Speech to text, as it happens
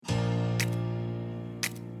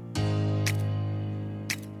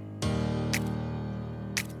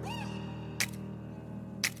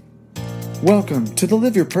Welcome to the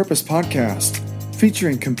Live Your Purpose podcast,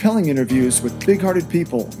 featuring compelling interviews with big-hearted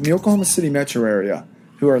people in the Oklahoma City metro area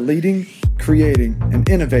who are leading, creating, and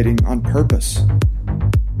innovating on purpose.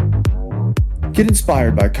 Get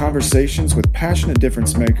inspired by conversations with passionate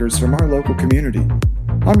difference makers from our local community.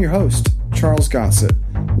 I'm your host, Charles Gossett,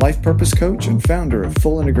 life purpose coach and founder of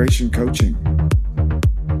Full Integration Coaching.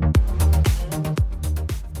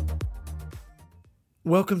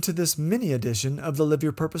 Welcome to this mini edition of the Live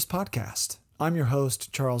Your Purpose podcast. I'm your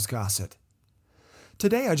host, Charles Gossett.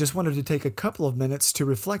 Today, I just wanted to take a couple of minutes to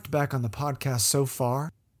reflect back on the podcast so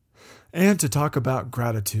far and to talk about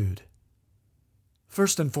gratitude.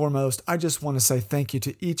 First and foremost, I just want to say thank you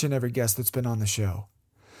to each and every guest that's been on the show.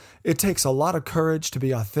 It takes a lot of courage to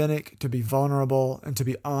be authentic, to be vulnerable, and to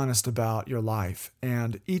be honest about your life.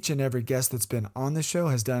 And each and every guest that's been on the show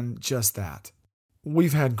has done just that.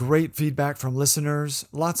 We've had great feedback from listeners,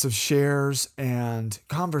 lots of shares, and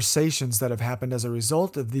conversations that have happened as a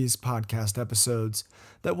result of these podcast episodes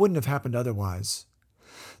that wouldn't have happened otherwise.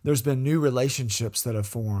 There's been new relationships that have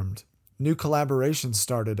formed, new collaborations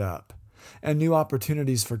started up, and new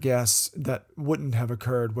opportunities for guests that wouldn't have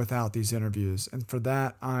occurred without these interviews. And for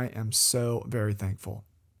that, I am so very thankful.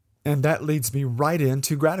 And that leads me right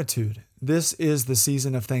into gratitude. This is the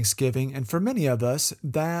season of Thanksgiving, and for many of us,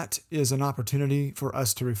 that is an opportunity for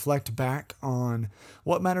us to reflect back on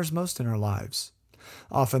what matters most in our lives.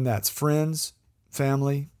 Often that's friends,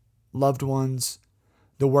 family, loved ones,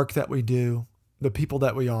 the work that we do, the people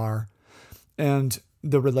that we are, and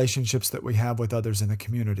the relationships that we have with others in the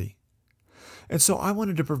community. And so I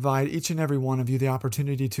wanted to provide each and every one of you the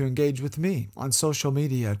opportunity to engage with me on social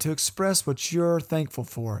media, to express what you're thankful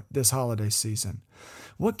for this holiday season.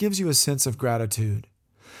 What gives you a sense of gratitude?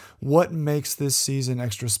 What makes this season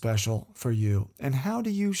extra special for you? And how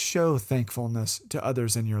do you show thankfulness to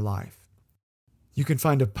others in your life? You can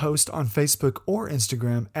find a post on Facebook or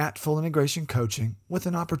Instagram at Full Integration Coaching with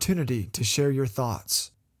an opportunity to share your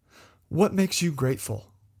thoughts. What makes you grateful?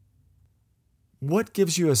 What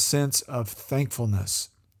gives you a sense of thankfulness?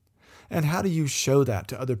 And how do you show that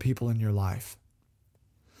to other people in your life?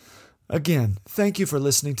 Again, thank you for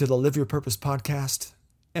listening to the Live Your Purpose podcast.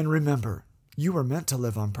 And remember, you were meant to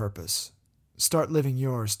live on purpose. Start living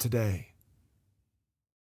yours today.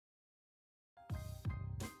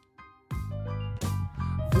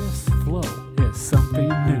 This flow is something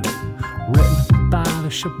new, written by the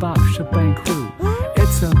Shabbat Shebang crew.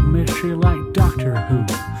 It's a mystery like Doctor Who,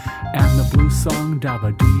 and the blue song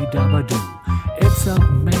Dabba Dee Dabba Doo. It's a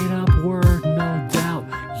made-up word, no doubt.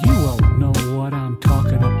 You won't know what I'm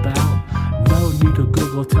talking about. No need to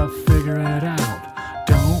Google to figure it out.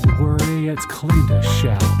 Don't worry, it's clean to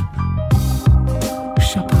shout.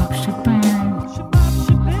 Shabbat Shebang, Shabbat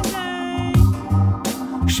Shebang,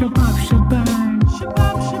 Shabbat Shebang,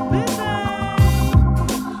 Shabbat Shebang,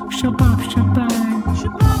 Shabbat Shebang,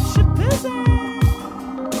 Shabbat Shebang,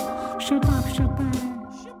 Shabbat Shebang.